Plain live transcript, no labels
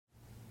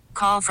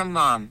Call from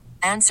mom.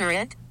 Answer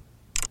it.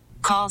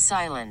 Call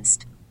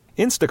silenced.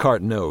 Instacart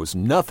knows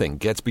nothing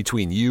gets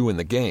between you and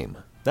the game.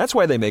 That's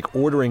why they make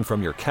ordering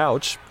from your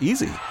couch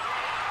easy.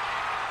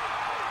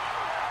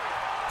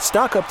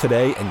 Stock up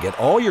today and get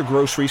all your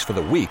groceries for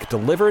the week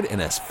delivered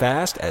in as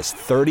fast as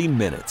 30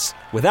 minutes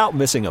without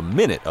missing a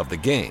minute of the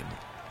game.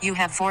 You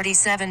have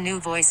 47 new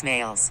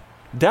voicemails.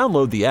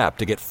 Download the app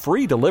to get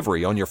free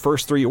delivery on your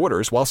first 3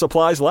 orders while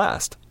supplies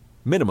last.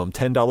 Minimum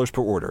 $10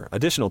 per order.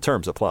 Additional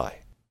terms apply.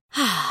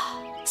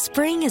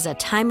 Spring is a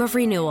time of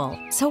renewal,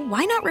 so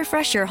why not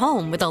refresh your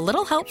home with a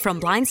little help from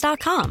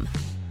Blinds.com?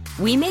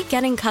 We make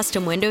getting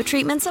custom window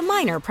treatments a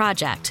minor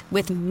project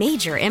with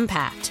major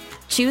impact.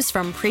 Choose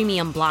from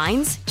premium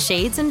blinds,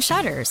 shades, and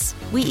shutters.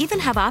 We even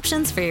have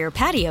options for your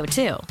patio,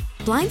 too.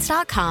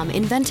 Blinds.com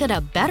invented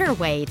a better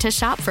way to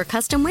shop for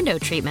custom window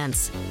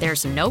treatments.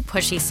 There's no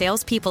pushy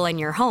salespeople in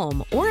your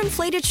home or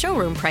inflated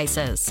showroom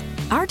prices.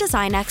 Our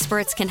design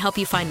experts can help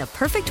you find the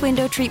perfect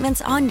window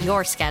treatments on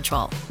your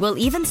schedule. We'll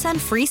even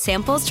send free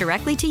samples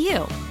directly to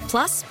you.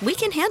 Plus, we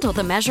can handle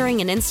the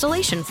measuring and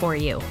installation for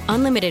you.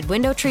 Unlimited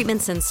window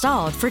treatments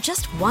installed for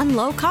just one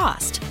low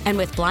cost. And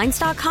with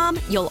Blinds.com,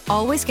 you'll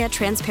always get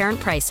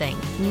transparent pricing.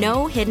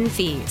 No hidden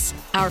fees.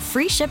 Our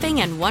free shipping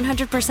and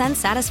 100%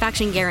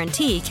 satisfaction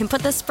guarantee can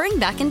put the spring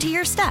back into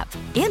your step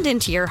and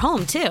into your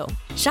home, too.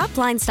 Shop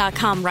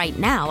Blinds.com right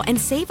now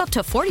and save up to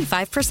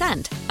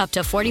 45%. Up to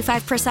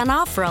 45%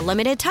 off for a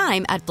limited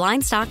time at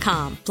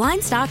Blinds.com.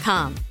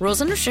 Blinds.com. Rules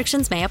and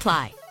restrictions may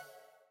apply.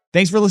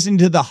 Thanks for listening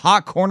to the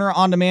Hot Corner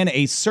On Demand,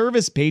 a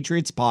Service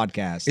Patriots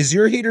podcast. Is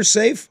your heater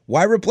safe?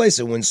 Why replace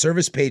it when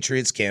Service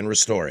Patriots can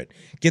restore it?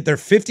 Get their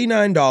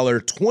 $59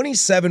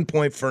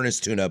 27-point furnace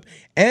tune-up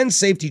and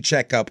safety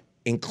checkup,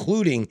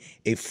 including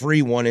a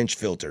free 1-inch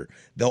filter.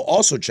 They'll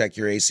also check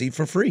your AC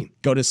for free.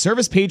 Go to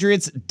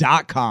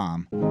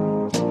ServicePatriots.com.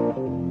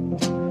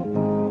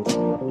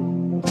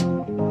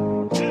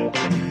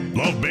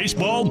 Love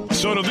baseball?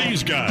 So do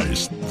these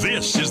guys.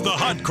 This is the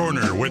Hot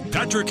Corner with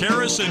Patrick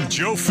Harris and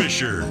Joe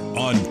Fisher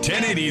on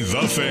 1080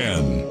 The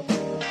Fan.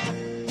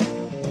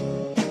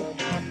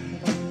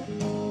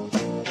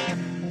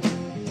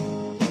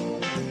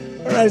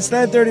 All right, it's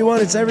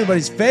 9:31. It's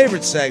everybody's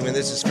favorite segment.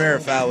 This is Fair or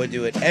Foul. We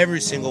do it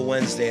every single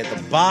Wednesday at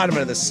the bottom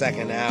of the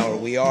second hour.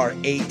 We are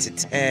 8 to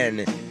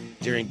 10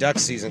 during duck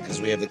season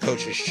because we have the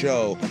coach's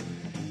show.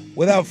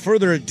 Without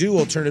further ado,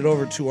 I'll turn it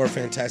over to our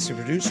fantastic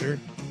producer,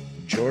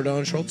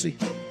 Jordan Schultzy.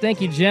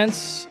 Thank you,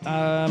 gents.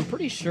 I'm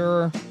pretty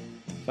sure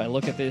if I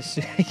look at this,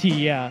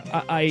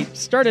 yeah, I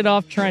started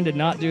off trying to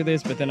not do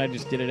this, but then I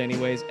just did it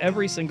anyways.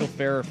 Every single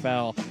Fair or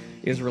Foul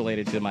is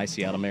related to my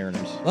Seattle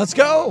Mariners. Let's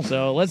go.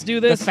 So let's do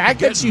this. The fact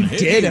that you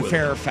did a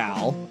Fair or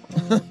Foul,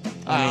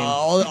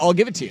 I'll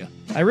give it to you.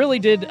 I really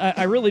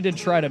did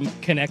try to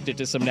connect it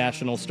to some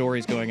national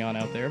stories going on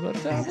out there,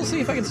 but we'll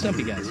see if I can stump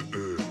you guys.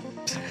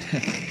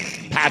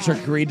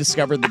 Patrick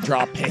rediscovered the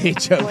drop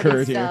page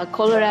occurred here.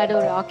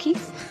 Colorado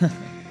Rockies.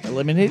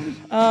 Eliminated?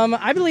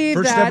 I believe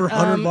First that ever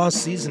 100-loss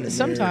season in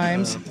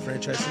sometimes their,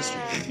 franchise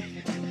history.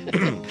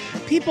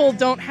 People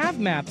don't have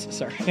maps.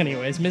 Sorry.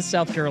 Anyways, Miss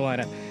South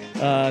Carolina,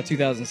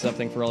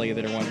 2000-something for all of you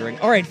that are wondering.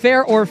 All right,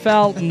 Fair or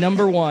Foul,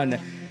 number one.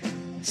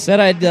 Said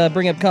I'd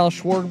bring up Kyle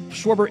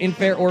Schwarber in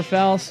Fair or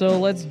Foul, so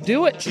let's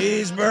do it.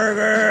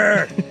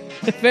 Cheeseburger!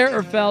 Fair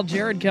or Foul,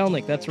 Jarred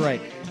Kelenic. That's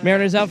right.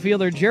 Mariners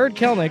outfielder Jarred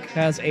Kelenic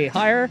has a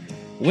higher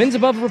wins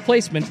above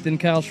replacement than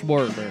Kyle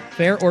Schwarber.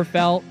 Fair or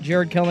Foul,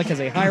 Jarred Kelenic has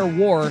a higher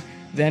WAR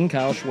than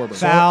Kyle Schwarber.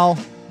 Foul.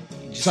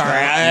 Sorry,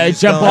 I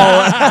jump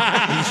all.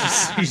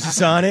 You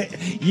just on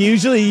it.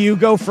 Usually you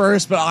go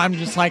first, but I'm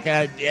just like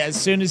as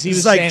soon as he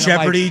was like saying,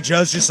 Jeopardy.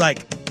 Joe's just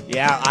like,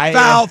 yeah, I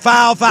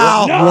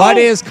foul. No! What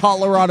is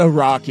Colorado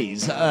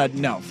Rockies?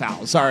 No,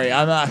 foul. Sorry,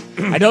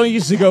 I don't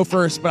usually go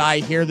first, but I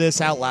hear this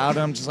out loud,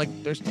 and I'm just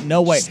like, there's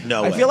no way.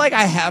 No way. I feel like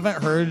I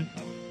haven't heard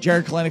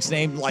Jarred Kelenic's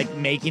name like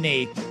making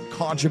a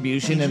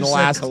contribution in the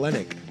last.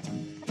 Kelenic.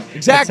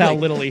 Exactly. That's how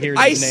little he hears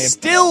his name. I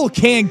still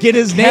can't get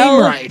his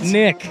name right.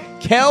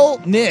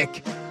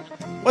 Kelenic.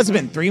 What's it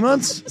been, 3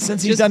 months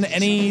since he's done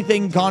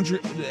anything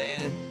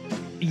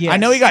Yes. I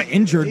know he got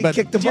injured, but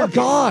kicked the dear bucket.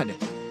 God.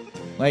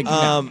 Like,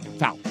 no,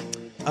 foul.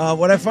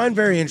 What I find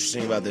very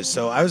interesting about this,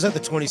 so I was at the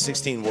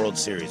 2016 World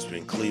Series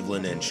between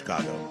Cleveland and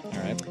Chicago. All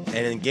right.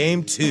 And in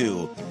Game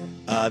 2,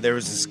 there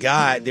was these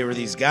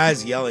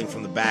guys yelling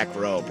from the back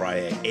row,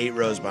 probably 8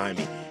 rows behind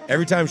me.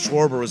 Every time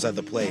Schwarber was at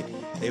the plate,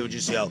 they would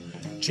just yell,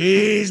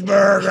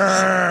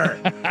 cheeseburger!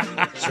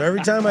 So every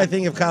time I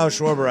think of Kyle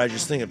Schwarber, I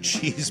just think of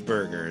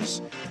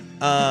cheeseburgers.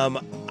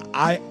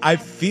 I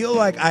feel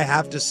like I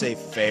have to say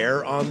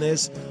fair on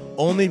this,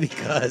 only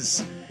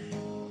because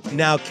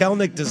now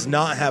Kelenic does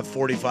not have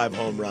 45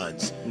 home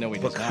runs. No, he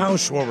but does not. Kyle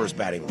Schwarber's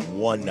batting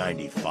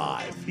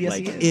 195. Yes,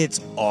 like, he is. it's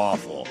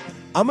awful.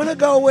 I'm going to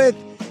go with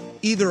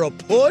either a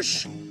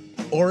push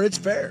or it's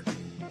fair.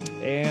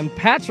 And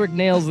Patrick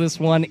nails this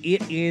one.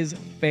 It is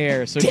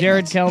fair. So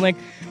Jarred Kelenic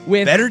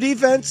with Better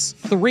defense?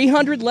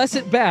 300 less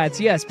at bats,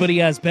 yes, but he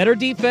has better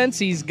defense.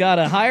 He's got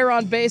a higher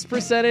on base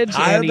percentage.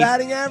 Higher and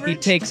batting average? He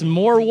takes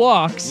more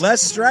walks.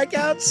 Less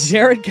strikeouts?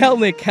 Jarred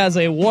Kelenic has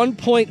a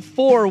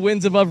 1.4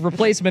 wins above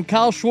replacement.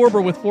 Kyle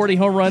Schwarber with 40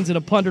 home runs and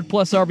a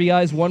 100-plus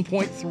RBIs,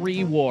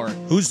 1.3 WAR.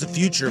 Who's the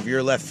future of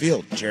your left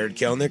field, Jarred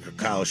Kelenic or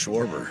Kyle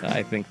Schwarber?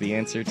 I think the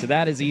answer to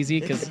that is easy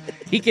because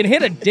he can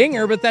hit a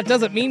dinger, but that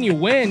doesn't mean you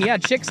win. Yeah,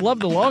 chicks love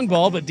the long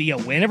ball, but do you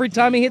win every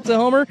time he hits a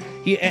homer?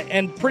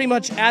 And pretty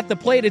much at the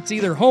plate, it's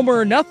either homer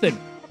or nothing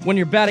when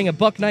you're batting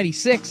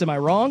 $196. Am I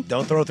wrong?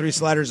 Don't throw 3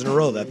 sliders in a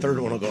row. That third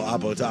one will go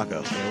Apo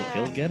Taco.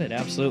 He'll get it,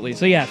 absolutely.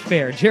 So yeah,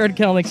 fair. Jarred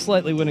Kelenic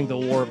slightly winning the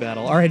WAR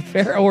battle. All right,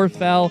 fair or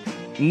foul.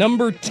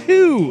 Number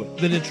 2,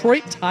 the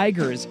Detroit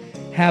Tigers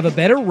have a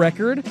better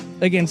record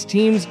against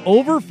teams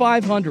over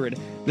 500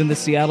 than the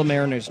Seattle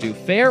Mariners do.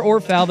 Fair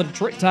or foul, the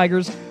Detroit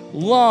Tigers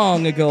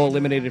long ago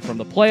eliminated from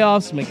the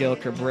playoffs. Miguel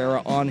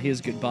Cabrera on his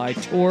goodbye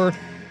tour.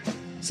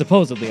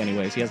 Supposedly,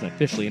 anyways, he hasn't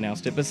officially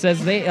announced it, but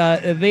says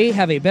they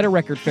have a better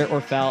record, fair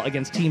or foul,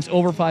 against teams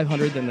over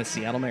 500 than the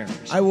Seattle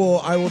Mariners. I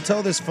will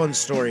tell this fun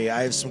story.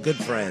 I have some good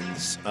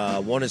friends.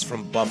 One is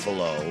from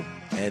Buffalo,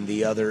 and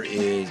the other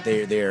is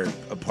they're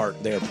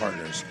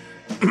partners.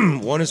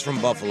 One is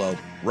from Buffalo,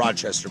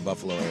 Rochester,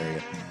 Buffalo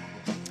area,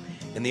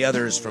 and the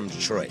other is from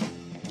Detroit.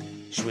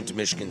 She went to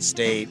Michigan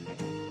State,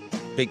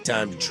 big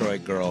time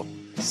Detroit girl.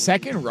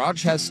 Second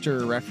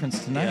Rochester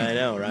reference tonight. Yeah, I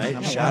know,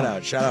 right? Shout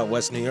out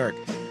West New York.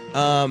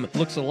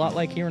 Looks a lot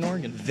like here in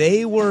Oregon.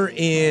 They were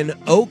in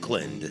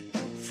Oakland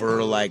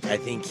for I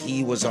think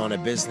he was on a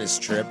business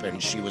trip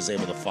and she was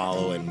able to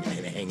follow and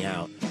hang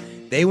out.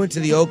 They went to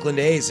the Oakland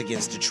A's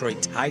against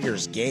Detroit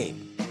Tigers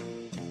game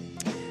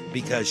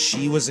because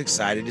she was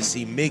excited to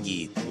see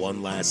Miggy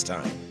one last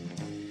time.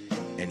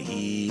 And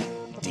he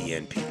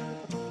DNP.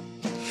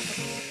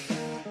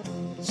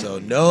 So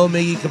no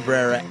Miggy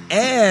Cabrera,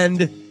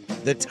 and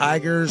the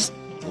Tigers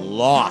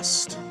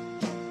lost.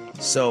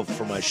 So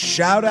for my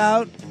shout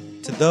out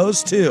to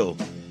those two,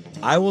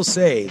 I will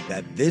say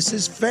that this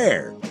is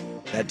fair,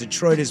 that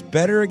Detroit is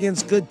better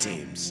against good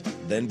teams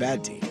than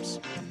bad teams.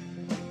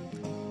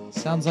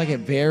 Sounds like a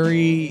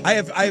very... I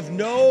have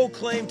no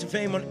claim to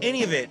fame on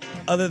any of it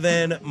other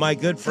than my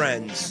good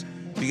friends,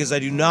 because I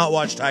do not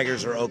watch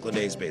Tigers or Oakland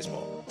A's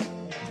baseball.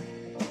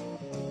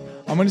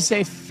 I'm going to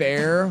say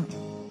fair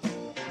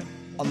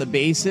on the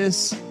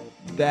basis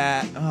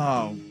that...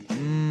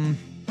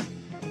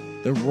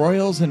 the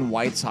Royals and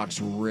White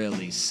Sox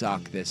really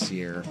suck this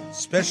year.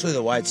 Especially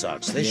the White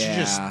Sox. They should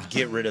just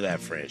get rid of that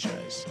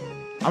franchise.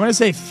 I'm going to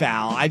say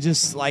foul. I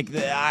just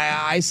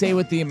I say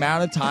with the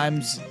amount of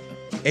times...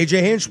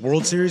 AJ Hinch,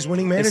 World Series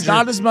winning manager. It's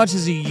not as much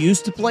as you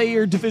used to play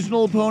your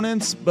divisional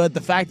opponents, but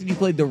the fact that you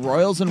played the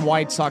Royals and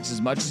White Sox as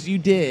much as you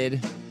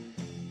did,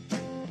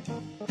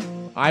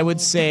 I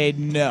would say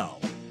no.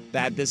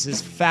 That this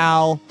is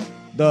foul.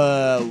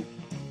 The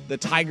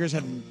Tigers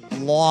have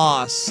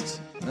lost...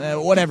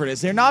 whatever it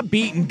is. They're not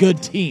beating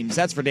good teams.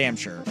 That's for damn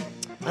sure.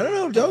 I don't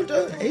know. Don't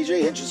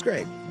AJ Hinch is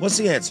great. What's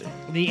the answer?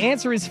 The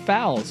answer is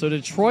foul. So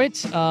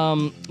Detroit, a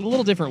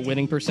little different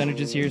winning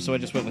percentages here, so I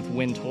just went with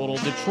win total.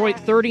 Detroit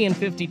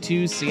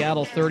 30-52,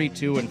 Seattle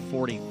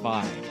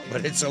 32-45.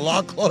 But it's a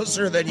lot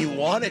closer than you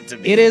want it to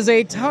be. It is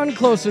a ton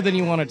closer than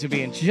you want it to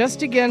be. And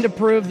just again to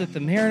prove that the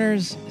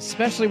Mariners,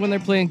 especially when they're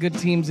playing good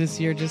teams this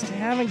year, just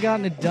haven't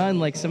gotten it done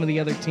like some of the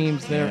other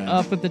teams that are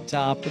up at the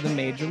top of the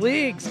major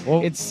leagues.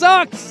 Well, it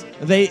sucks.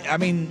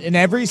 In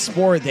every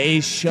sport,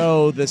 they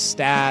show the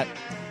stat.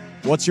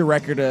 What's your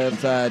record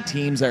of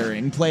teams that are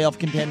in playoff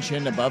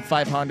contention, above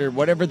 500,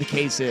 whatever the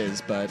case is.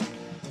 But,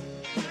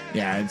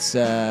 yeah, it's,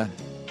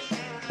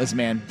 listen,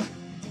 man,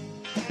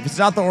 if it's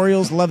not the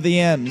Orioles, love the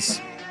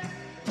M's.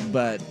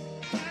 But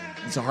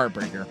it's a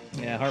heartbreaker.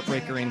 Yeah,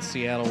 heartbreaker in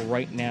Seattle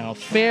right now.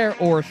 Fair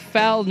or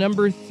foul,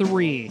 number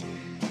 3.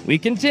 We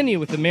continue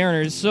with the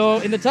Mariners. So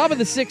in the top of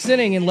the 6th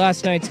inning in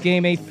last night's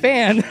game, a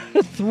fan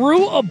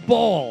threw a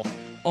ball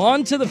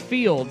onto the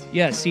field.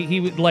 Yes,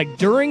 he would,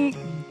 during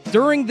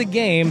the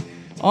game,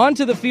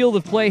 onto the field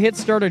of play, hit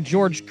starter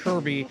George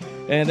Kirby,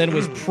 and then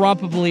was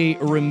promptly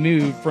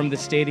removed from the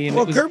stadium.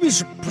 Well, Kirby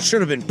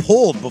should have been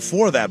pulled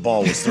before that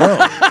ball was thrown.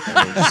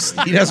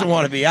 He doesn't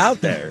want to be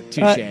out there.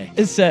 Touche.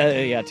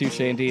 Yeah, touche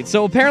indeed.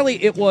 So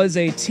apparently it was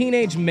a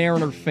teenage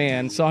Mariner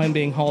fan, saw him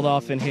being hauled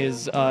off in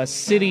his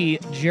city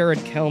Jarred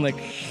Kelenic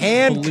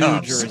handcuffs,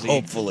 blue jersey.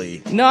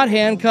 Hopefully. Not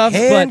handcuffs,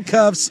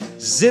 handcuffs,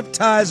 zip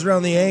ties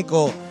around the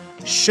ankle,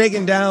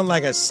 shaken down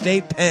like a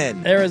state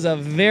pen. There is a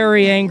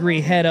very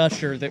angry head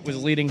usher that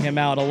was leading him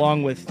out,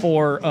 along with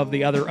 4 of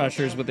the other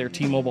ushers with their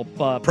T-Mobile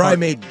probably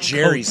made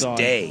Jerry's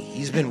day.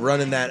 He's been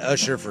running that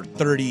usher for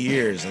 30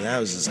 years, and that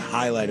was his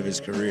highlight of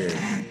his career.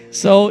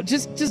 So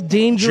just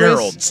dangerous.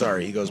 Gerald,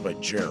 sorry, he goes by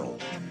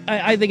Gerald.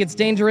 I think it's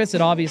dangerous.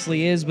 It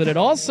obviously is, but it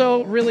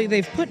also really,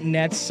 they've put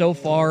nets so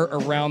far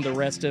around the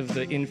rest of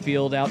the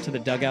infield out to the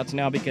dugouts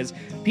now because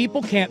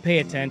people can't pay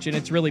attention.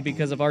 It's really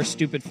because of our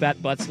stupid fat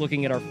butts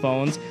looking at our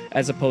phones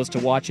as opposed to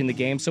watching the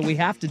game. So we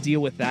have to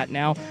deal with that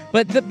now.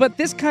 But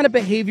this kind of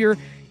behavior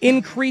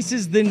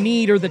increases the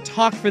need or the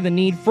talk for the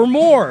need for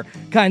more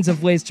kinds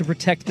of ways to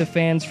protect the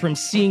fans from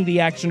seeing the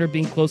action or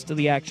being close to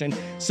the action.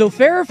 So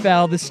fair or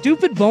foul, the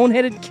stupid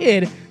boneheaded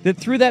kid that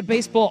threw that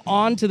baseball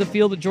onto the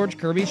field at George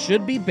Kirby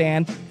should be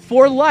banned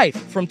for life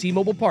from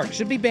T-Mobile Park.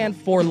 Should be banned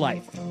for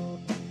life.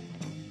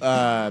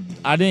 I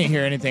didn't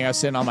hear anything. I was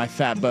sitting on my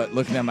fat butt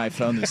looking at my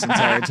phone this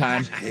entire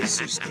time.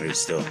 Jesus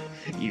Cristo.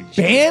 You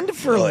banned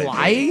for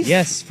life?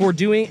 Yes, for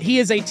doing... He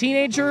is a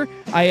teenager.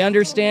 I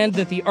understand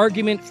that the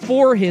argument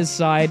for his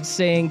side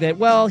saying that,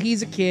 well,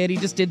 he's a kid, he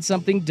just did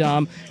something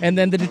dumb, and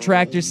then the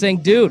detractors saying,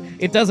 dude,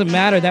 it doesn't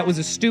matter, that was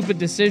a stupid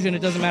decision,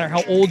 it doesn't matter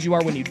how old you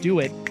are when you do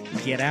it,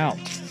 get out.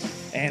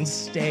 And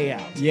stay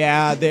out.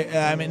 Yeah,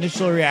 the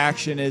initial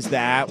reaction is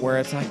that, where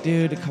it's like,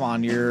 dude, come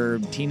on, you're a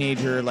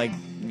teenager, like...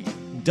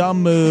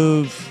 Dumb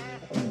move.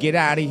 Get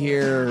out of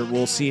here.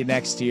 We'll see you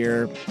next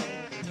year.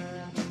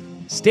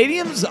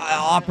 Stadiums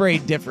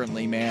operate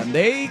differently, man.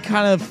 They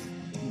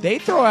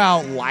throw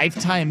out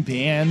lifetime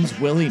bans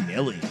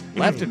willy-nilly.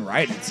 Left and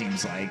right, it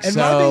seems like. And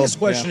my biggest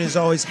question is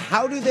always,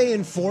 how do they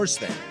enforce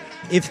that?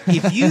 If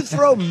you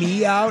throw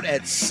me out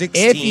at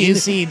 16 if you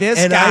see this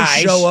and guy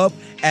I show up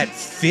at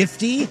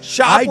 50, I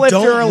shoplifter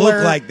don't alert.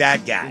 look like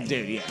that guy.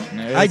 Dude,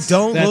 yeah. I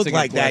don't that's look a good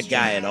like that question.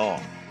 guy at all.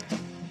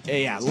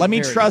 Yeah, let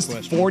me very trust good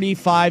question.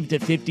 45 to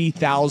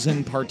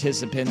 50,000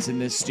 participants in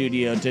this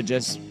studio to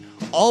just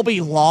all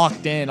be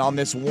locked in on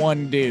this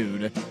one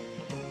dude.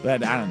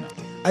 But I don't know.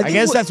 I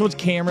guess that's what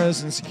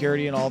cameras and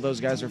security and all those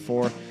guys are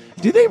for.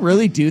 Do they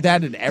really do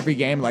that in every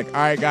game? Like,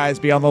 all right, guys,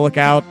 be on the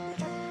lookout.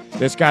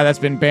 This guy that's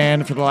been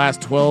banned for the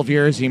last 12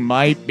 years, he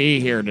might be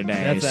here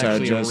today. That's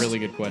actually a really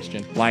good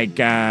question. Like, you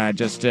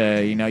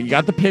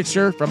got the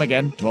picture from,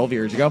 again, 12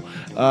 years ago.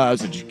 So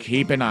just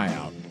keep an eye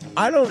out.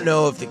 I don't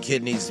know if the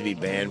kid needs to be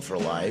banned for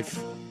life,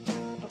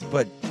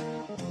 but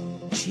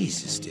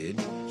Jesus,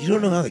 dude. You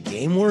don't know how the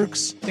game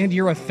works? And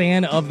you're a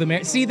fan of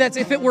the... See, that's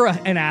if it were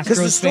an Astros Because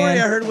the story fan...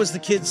 I heard was the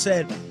kid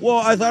said, well,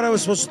 I thought I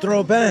was supposed to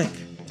throw it back.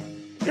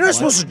 You're not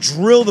supposed to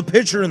drill the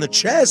pitcher in the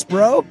chest,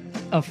 bro.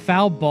 A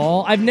foul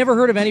ball? I've never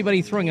heard of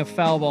anybody throwing a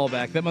foul ball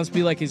back. That must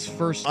be like his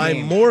first game.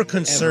 I'm more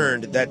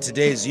concerned that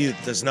today's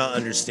youth does not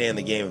understand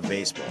the game of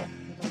baseball.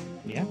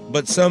 Yeah.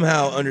 But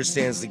somehow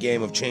understands the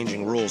game of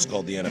changing rules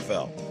called the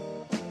NFL.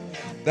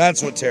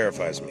 That's what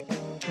terrifies me.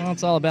 Well,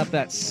 it's all about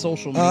that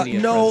social media.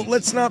 No, presence.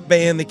 let's not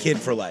ban the kid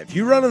for life.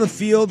 You run on the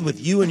field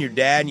with you and your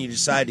dad and you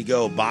decide to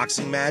go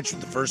boxing match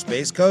with the first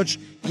base coach,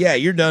 yeah,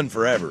 you're done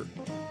forever.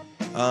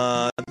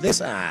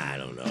 This, I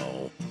don't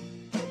know.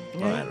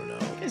 Yeah. I don't know.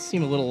 You guys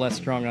seem a little less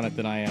strong on it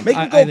than I am. Make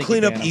him I go think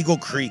clean you up ban him. Eagle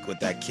Creek with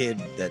that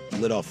kid that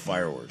lit off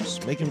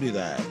fireworks. Make him do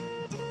that.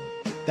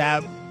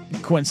 That,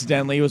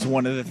 coincidentally, was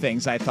one of the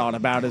things I thought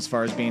about as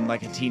far as being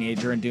like a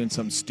teenager and doing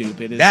something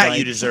stupid. That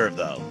you deserve,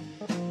 though.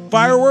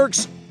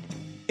 Fireworks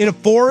in a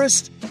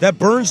forest that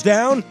burns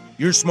down,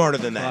 you're smarter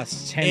than that.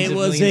 Costs tens It of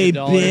was millions a of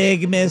dollars.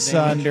 big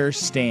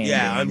misunderstanding.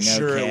 Yeah, I'm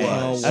sure it was.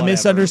 A Whatever.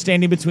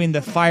 misunderstanding between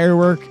the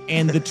firework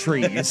and the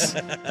trees.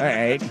 All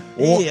right.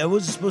 Hey, I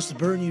wasn't supposed to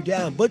burn you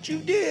down, but you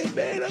did,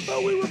 man. I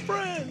thought we were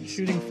friends.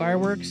 Shooting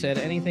fireworks at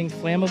anything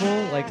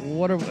flammable? Like,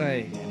 what are...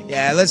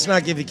 Yeah, let's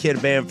not give the kid a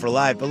ban for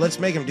life, but let's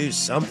make him do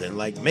something.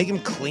 Like, make him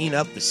clean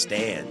up the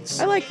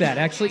stands. I like that,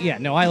 actually. Yeah,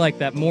 no, I like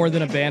that more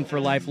than a ban for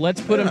life. Let's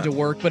put him to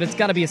work, but it's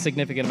got to be a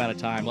significant amount of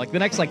time. Like, the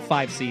next,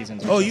 5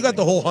 seasons. Oh, you got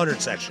the whole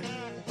 100 section.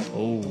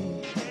 Oh.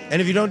 And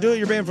if you don't do it,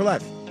 you're banned for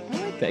life. I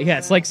like that. Yeah,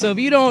 it's like, so if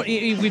you don't...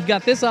 We've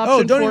got this option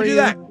Oh, don't for even do you.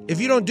 that.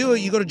 If you don't do it,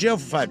 you go to jail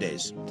for 5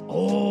 days.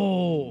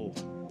 Oh.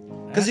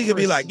 Because he could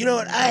be like, you know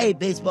what? I hate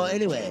baseball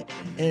anyway,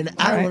 and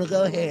I don't want to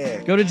go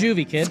here. Go to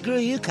juvie, kid. Screw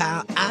you,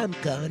 Kyle. I'm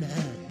going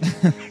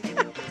home.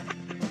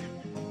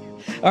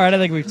 All right, I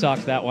think we've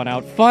talked that one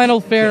out. Final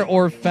fair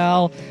or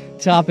foul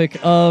topic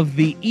of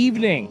the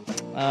evening.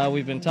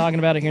 We've been talking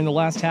about it here in the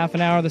last half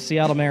an hour. The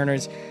Seattle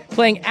Mariners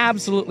playing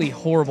absolutely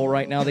horrible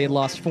right now. They had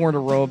lost 4 in a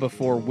row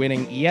before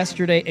winning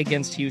yesterday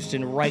against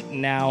Houston. Right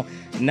now,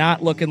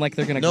 not looking like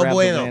they're going to grab the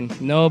win.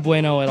 No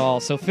bueno at all.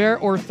 So fair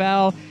or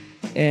foul.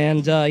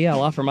 And,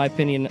 I'll offer my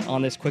opinion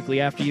on this quickly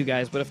after you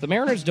guys. But if the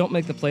Mariners don't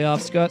make the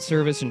playoffs, Scott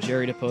Servais and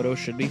Jerry Dipoto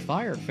should be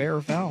fired. Fair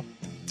or foul?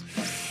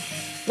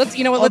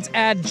 Let's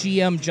add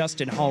GM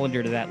Justin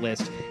Hollander to that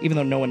list, even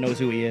though no one knows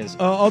who he is.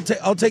 I'll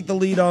take the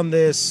lead on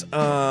this.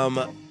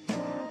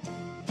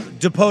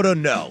 Dipoto,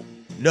 no.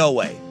 No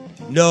way.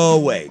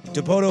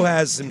 Dipoto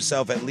has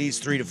himself at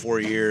least 3 to 4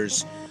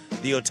 years.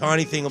 The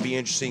Ohtani thing will be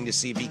interesting to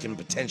see if he can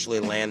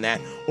potentially land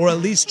that, or at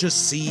least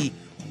just see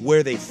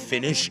where they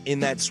finish in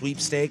that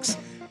sweepstakes.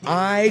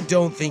 I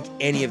don't think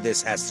any of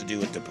this has to do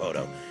with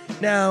Dipoto.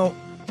 Now,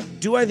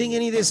 do I think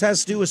any of this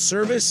has to do with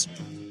Servais?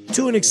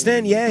 To an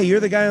extent, yeah, you're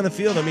the guy on the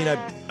field. I mean,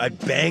 I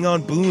bang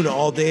on Boone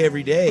all day,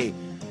 every day,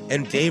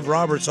 and Dave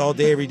Roberts all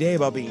day, every day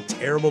about being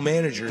terrible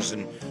managers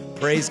and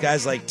praise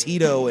guys like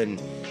Tito and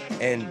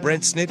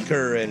Brent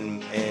Snitker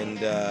and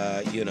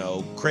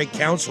Craig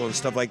Counsell and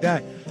stuff like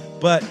that.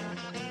 But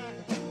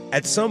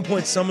at some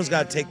point, someone's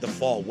got to take the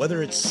fall.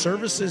 Whether it's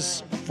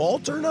Servais's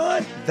fault or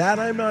not, that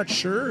I'm not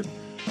sure.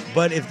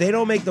 But if they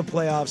don't make the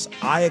playoffs,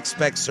 I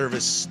expect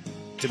Servais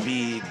to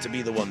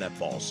be the one that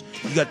falls.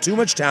 You got too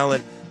much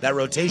talent. That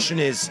rotation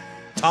is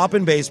top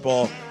in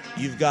baseball.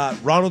 You've got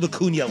Ronald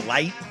Acuna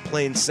Light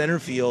playing center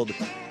field.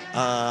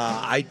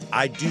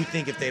 I do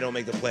think if they don't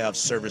make the playoffs,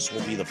 Servais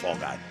will be the fall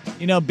guy.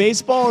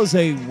 Baseball is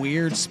a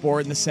weird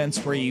sport in the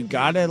sense where you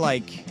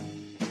gotta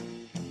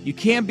you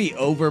can't be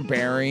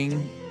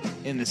overbearing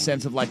in the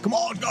sense of come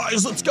on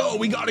guys, let's go,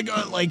 we gotta go.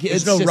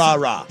 There's no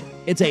rah-rah.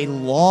 It's a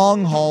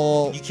long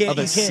haul of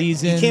a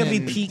season. You can't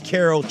be Pete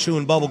Carroll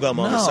chewing bubblegum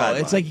on the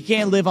sideline. It's you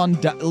can't live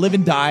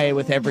and die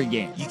with every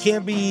game. You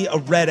can't be a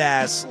red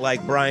ass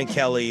like Brian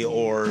Kelly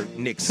or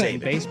Nick Saban. In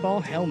baseball?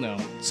 Hell no.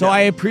 So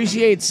I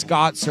appreciate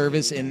Scott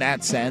Servais in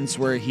that sense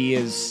where he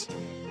is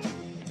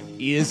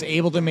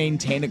able to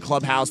maintain a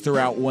clubhouse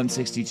throughout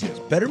 162.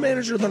 Better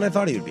manager than I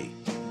thought he would be.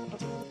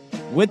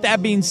 With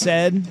that being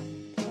said,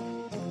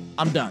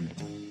 I'm done.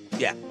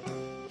 Yeah.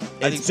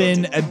 It's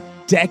been a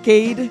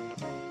decade.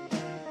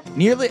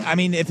 Nearly,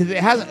 if it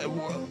hasn't,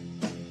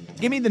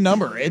 give me the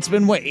number. It's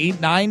been, 8,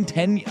 9,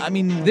 10?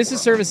 This is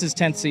Servais's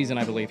 10th season,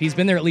 I believe. He's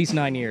been there at least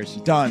 9 years.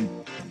 Done.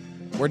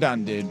 We're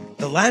done, dude.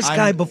 The last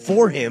guy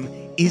before him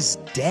is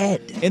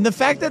dead. And the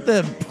fact that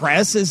the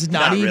press is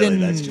not even...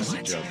 Really, that's just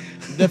a joke.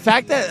 The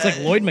fact that... It's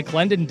Lloyd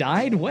McClendon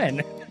died?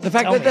 When? The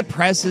fact that the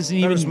press isn't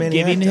even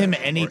giving him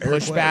any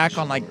pushback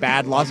on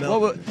bad losses.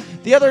 Well,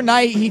 the other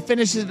night, he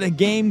finishes a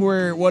game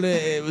where, it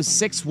was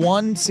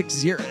 6-1,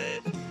 6-0...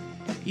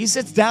 He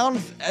sits down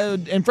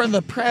in front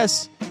of the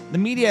press, the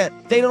media.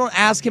 They don't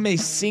ask him a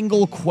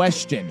single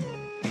question.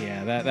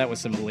 Yeah, that was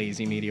some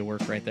lazy media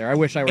work right there. I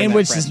wish I were. And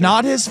which is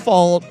not his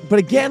fault. But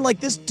again,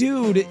 this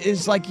dude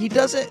is he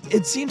doesn't.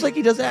 It seems like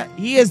he doesn't.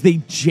 He is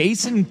the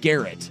Jason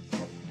Garrett.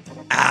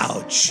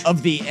 Ouch.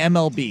 Of the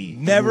MLB.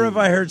 Never have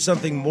I heard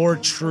something more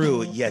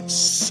true yet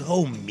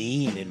so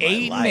mean in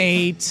my life.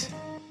 8-8.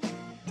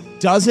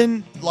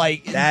 Doesn't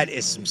that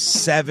is some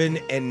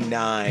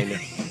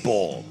 7-9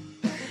 bull.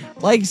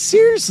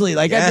 Seriously,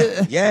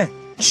 yeah.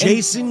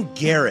 Jason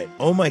Garrett.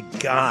 Oh my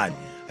God,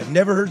 I've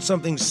never heard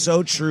something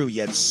so true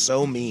yet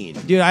so mean.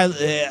 Dude,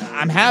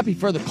 I'm happy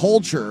for the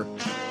culture,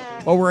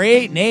 but we're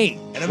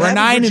 8-8. And we're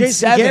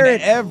 9-7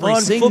 Garrett every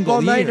on single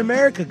Football Night year. in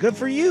America. Good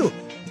for you.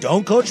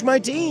 Don't coach my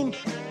team,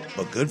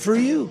 but good for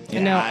you.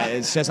 Yeah,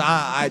 it's just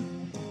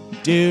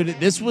dude,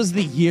 this was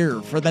the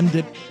year for them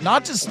to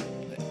not just.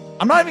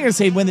 I'm not even gonna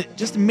say win it,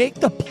 just make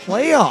the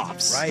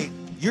playoffs. Right.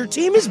 Your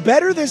team is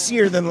better this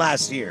year than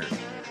last year.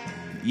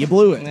 You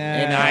blew it.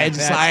 And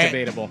that's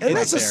debatable. And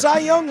that's a Cy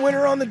Young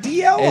winner on the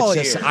DL all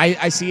year.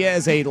 I see it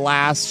as a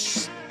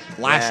last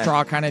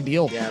straw kind of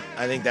deal. Yeah,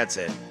 I think that's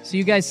it. So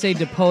you guys say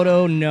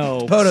Dipoto,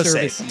 no. Depoto's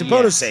safe.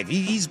 Depoto's safe.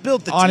 He's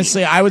built the team.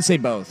 Honestly, I would say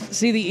both.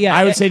 See,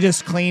 I would say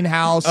just clean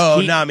house.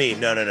 Not me.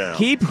 No.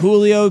 Keep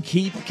Julio,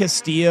 keep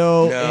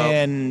Castillo,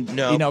 and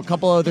a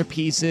couple other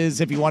pieces.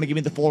 If you want to give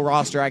me the full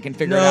roster, I can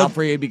figure it out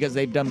for you because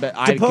they've done better.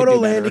 Dipoto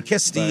landed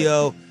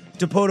Castillo.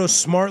 Dipoto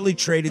smartly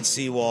traded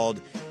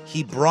Seawald.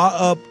 He brought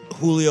up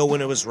Julio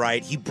when it was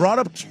right. He brought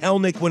up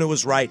Kelenic when it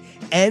was right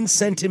and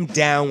sent him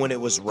down when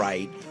it was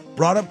right.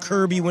 Brought up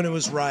Kirby when it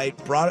was right.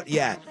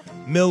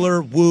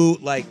 Miller, Wu.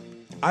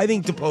 I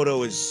think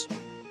Dipoto is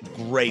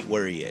great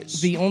where he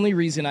is. The only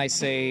reason I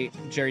say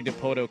Jerry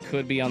Dipoto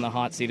could be on the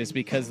hot seat is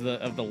because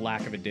of the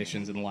lack of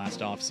additions in the last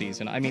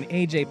offseason.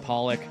 A.J.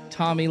 Pollock,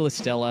 Tommy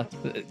LaStella,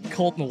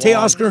 Colton Wong.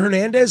 Teoscar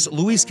Hernandez,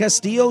 Luis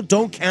Castillo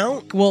don't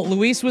count? Well,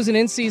 Luis was an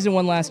in-season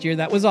one last year.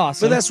 That was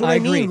awesome. But that's what I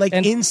mean.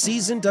 And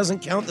in-season doesn't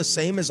count the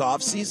same as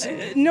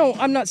off-season? No,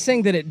 I'm not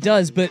saying that it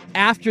does, but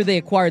after they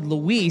acquired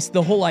Luis,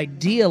 the whole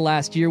idea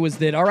last year was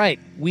that, all right,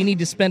 we need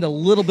to spend a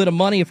little bit of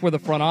money if we're the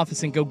front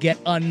office and go get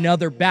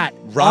another bat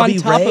Robbie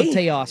on top Ray? of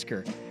Teoscar.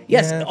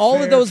 Yes,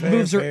 all of those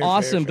moves are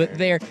awesome, but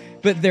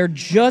they're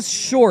just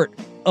short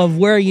of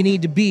where you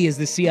need to be as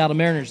the Seattle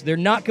Mariners. They're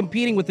not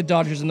competing with the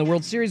Dodgers in the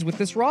World Series with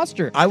this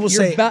roster. I will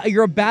say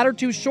you're a batter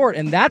too short,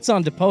 and that's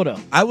on Dipoto.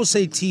 I will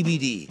say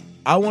TBD.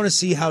 I want to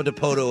see how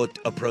Dipoto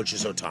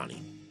approaches Ohtani.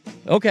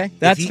 Okay,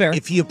 that's fair.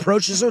 If he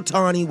approaches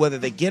Ohtani, whether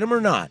they get him or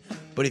not,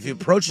 but if he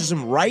approaches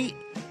him right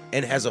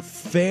and has a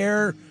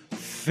fair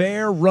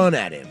run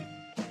at him,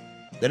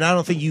 then I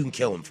don't think you can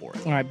kill him for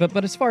it. All right,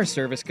 but as far as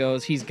Servais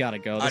goes, he's got to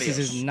go. This is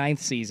his 9th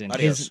season.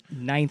 Adios. His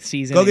 9th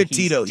season. Go get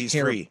Tito. He's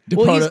free.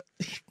 Well,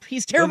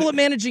 he's terrible at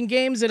managing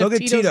games, and go if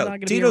get Tito's Tito. not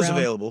going to be Tito's around,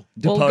 available.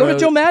 Well, go to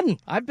Joe Madden.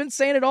 I've been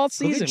saying it all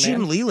season, Go get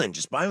Jim man. Leland.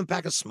 Just buy him a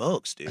pack of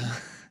smokes, dude.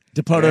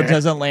 Dipoto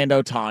doesn't land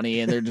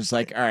Ohtani, and they're just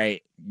like, all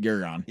right, you're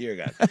gone. You're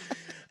gone.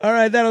 All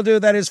right, that'll do it.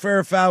 That is Fair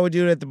or Foul. We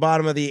do it at the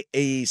bottom of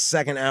the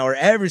second hour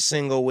every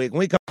single week. When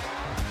we come.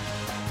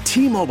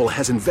 T-Mobile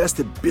has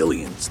invested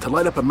billions to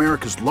light up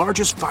America's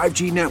largest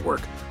 5G network,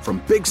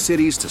 from big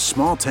cities to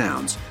small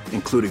towns,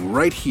 including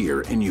right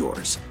here in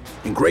yours.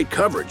 And great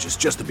coverage is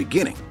just the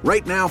beginning.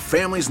 Right now,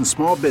 families and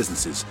small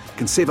businesses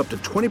can save up to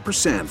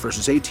 20%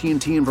 versus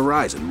AT&T and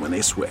Verizon when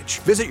they switch.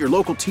 Visit your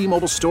local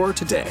T-Mobile store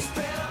today.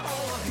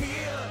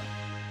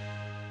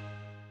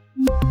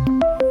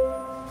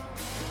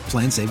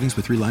 Plan savings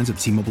with 3 lines of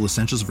T-Mobile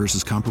Essentials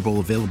versus comparable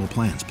available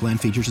plans. Plan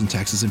features and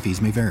taxes and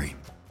fees may vary.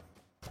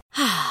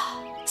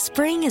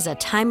 Spring is a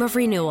time of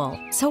renewal,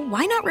 so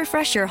why not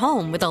refresh your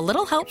home with a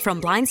little help from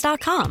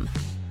Blinds.com?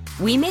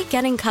 We make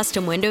getting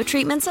custom window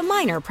treatments a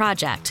minor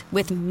project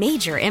with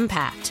major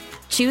impact.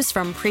 Choose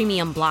from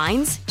premium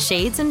blinds,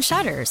 shades, and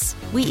shutters.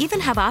 We even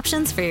have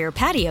options for your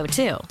patio,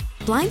 too.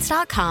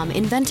 Blinds.com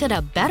invented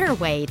a better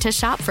way to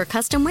shop for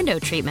custom window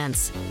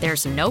treatments.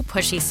 There's no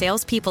pushy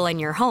salespeople in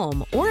your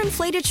home or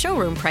inflated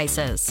showroom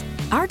prices.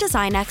 Our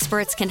design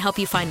experts can help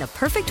you find the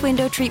perfect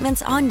window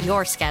treatments on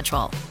your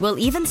schedule. We'll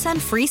even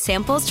send free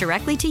samples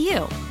directly to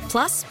you.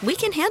 Plus, we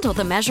can handle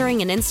the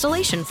measuring and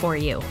installation for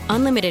you.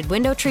 Unlimited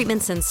window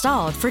treatments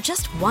installed for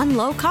just one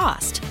low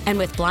cost. And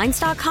with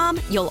Blinds.com,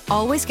 you'll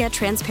always get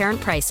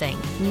transparent pricing.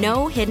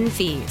 No hidden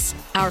fees.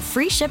 Our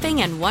free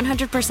shipping and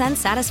 100%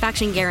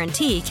 satisfaction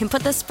guarantee can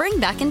put the spring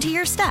back into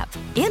your step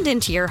and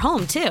into your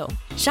home, too.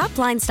 Shop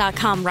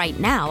Blinds.com right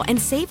now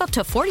and save up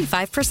to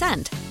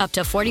 45%. Up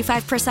to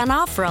 45%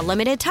 off for a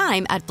limited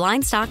time at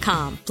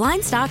Blinds.com.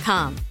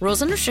 Blinds.com.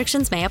 Rules and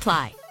restrictions may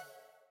apply.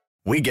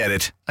 We get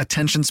it.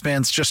 Attention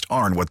spans just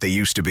aren't what they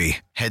used to be.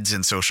 Heads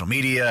in social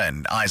media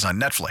and eyes on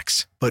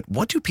Netflix. But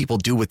what do people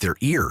do with their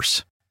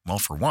ears? Well,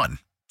 for one,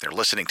 they're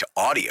listening to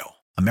audio.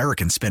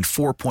 Americans spend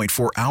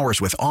 4.4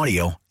 hours with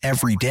audio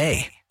every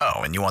day.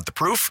 Oh, and you want the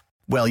proof?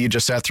 Well, you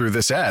just sat through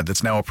this ad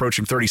that's now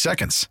approaching 30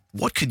 seconds.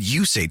 What could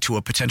you say to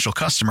a potential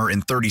customer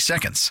in 30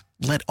 seconds?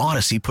 Let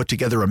Odyssey put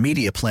together a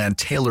media plan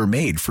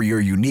tailor-made for your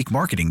unique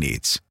marketing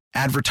needs.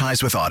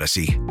 Advertise with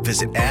Odyssey.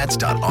 Visit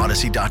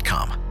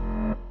ads.odyssey.com.